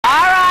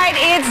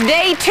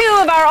Day 2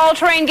 of our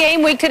all-terrain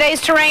game week. Today's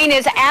terrain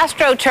is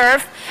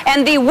AstroTurf,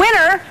 and the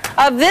winner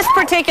of this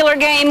particular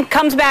game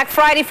comes back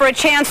Friday for a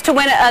chance to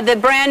win the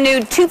brand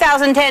new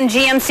 2010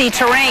 GMC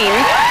Terrain.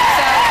 So,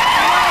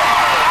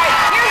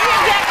 here's the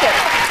objective.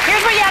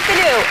 Here's what you have to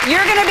do.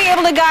 You're going to be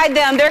able to guide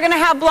them. They're going to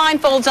have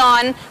blindfolds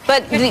on,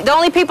 but the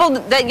only people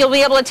that you'll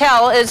be able to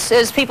tell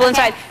is people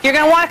inside. You're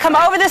going to want to come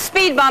over this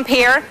speed bump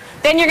here.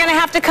 Then you're going to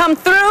have to come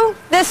through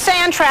this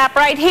sand trap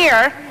right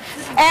here.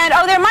 And,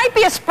 oh, there might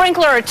be a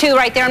sprinkler or two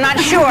right there, I'm not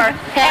sure.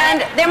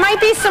 And there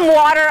might be some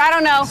water, I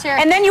don't know. Sure.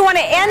 And then you want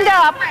to end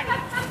up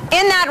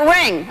in that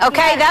ring,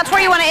 okay? That's where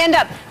you want to end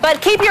up.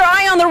 But keep your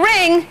eye on the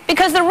ring,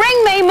 because the ring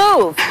may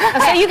move.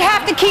 So you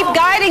have to keep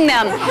guiding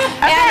them.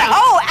 And,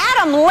 oh,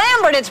 Adam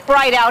Lambert, it's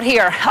bright out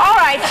here. All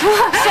right,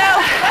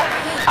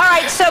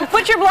 so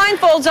put your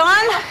blindfolds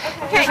on.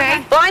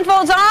 Okay.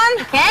 Blindfolds on.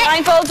 Okay.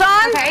 Blindfolds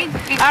on. Okay.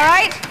 All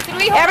right.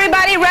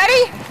 Everybody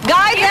ready?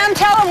 Guide them,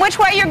 tell them which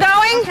way you're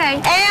going.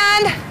 Okay.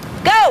 And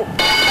go.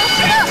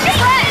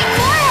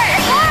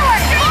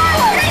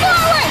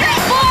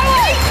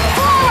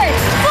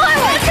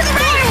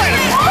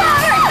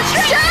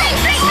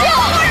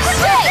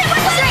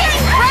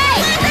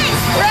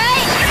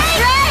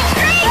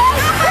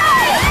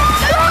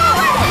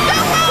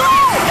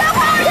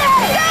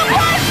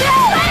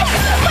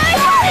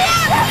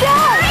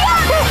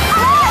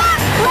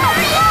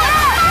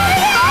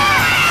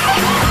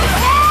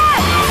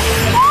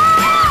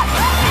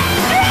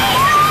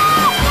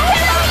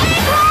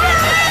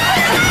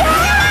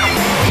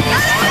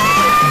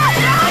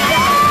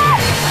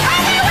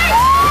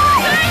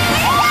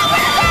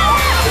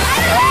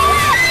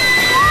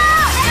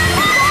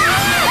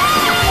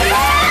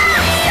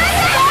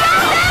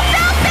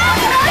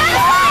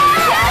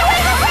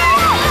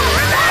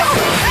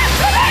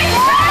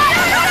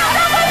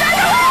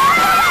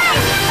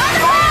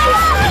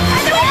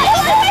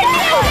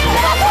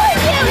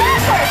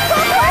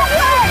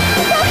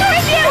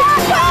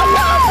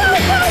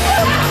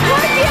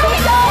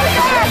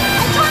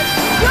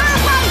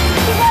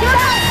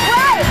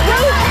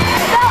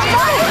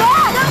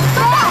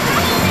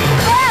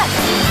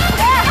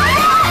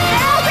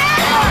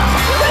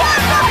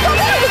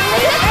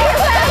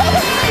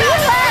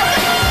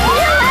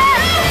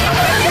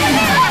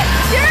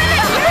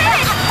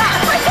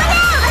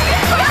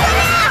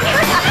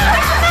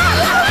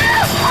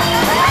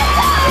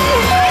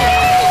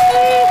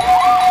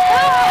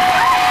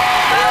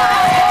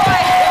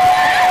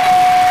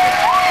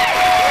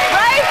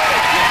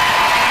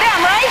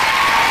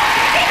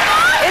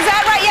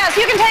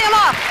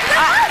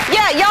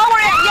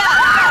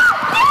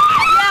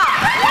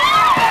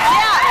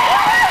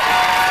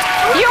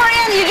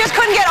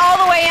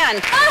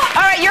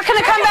 All right, you're going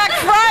to come back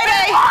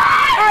Friday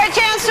for a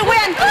chance to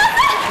win.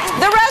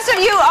 The rest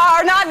of you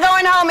are not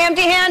going home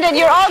empty-handed.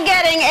 You're all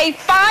getting a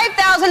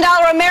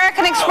 $5,000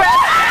 American Express